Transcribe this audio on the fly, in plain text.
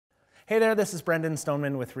Hey there, this is Brendan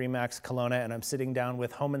Stoneman with Remax Kelowna, and I'm sitting down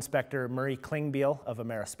with Home Inspector Murry Klingbeil of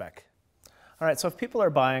AmeriSpec. All right, so if people are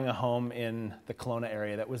buying a home in the Kelowna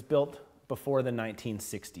area that was built before the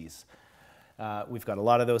 1960s, we've got a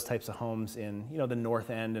lot of those types of homes in, the north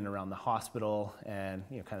end and around the hospital and,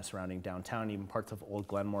 kind of surrounding downtown, even parts of Old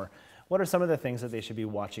Glenmore. What are some of the things that they should be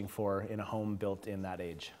watching for in a home built in that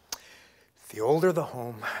age? The older the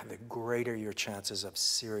home, the greater your chances of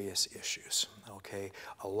serious issues, okay?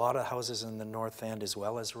 A lot of houses in the north end, as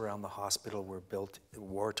well as around the hospital, were built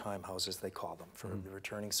wartime houses, they call them, for the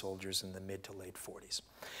returning soldiers in the mid to late 40s.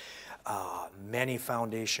 Many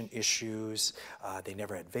foundation issues. They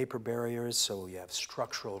never had vapor barriers, so you have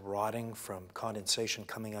structural rotting from condensation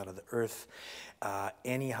coming out of the earth.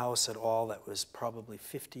 Any house at all that was probably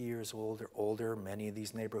 50 years old or older, many of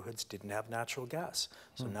these neighborhoods didn't have natural gas.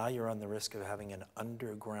 So now you're on the risk of having an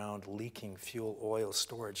underground leaking fuel oil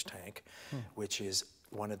storage tank, which is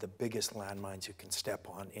one of the biggest landmines you can step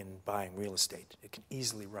on in buying real estate. It can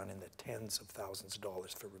easily run in the tens of thousands of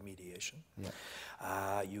dollars for remediation.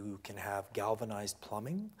 Yeah. You can have galvanized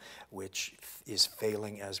plumbing, which is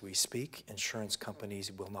failing as we speak. Insurance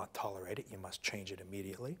companies will not tolerate it. You must change it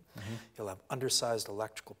immediately. You'll have undersized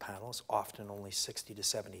electrical panels, often only 60 to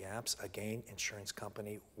 70 amps. Again, insurance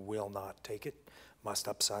company will not take it. Must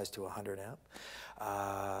upsize to 100 amp.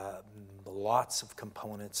 Lots of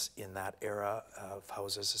components in that era of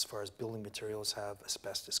houses as far as building materials have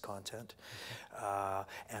asbestos content.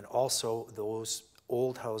 And also those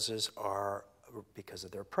old houses are, because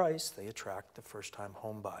of their price, they attract the first-time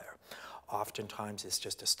home buyer. Oftentimes it's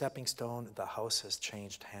just a stepping stone. The house has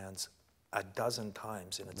changed hands a dozen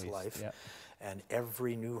times in its life. Yeah. And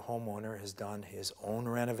every new homeowner has done his own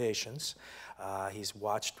renovations. He's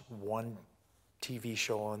watched one TV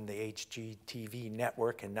show on the HGTV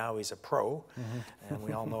Network, and now he's a pro, and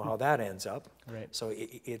we all know how that ends up. Right. So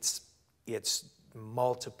it's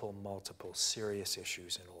multiple serious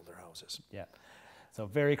issues in older houses. Yeah. So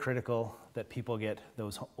very critical that people get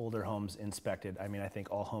those older homes inspected. I mean, I think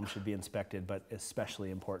all homes should be inspected, but especially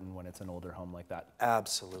important when it's an older home like that.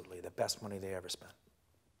 Absolutely. The best money they ever spent.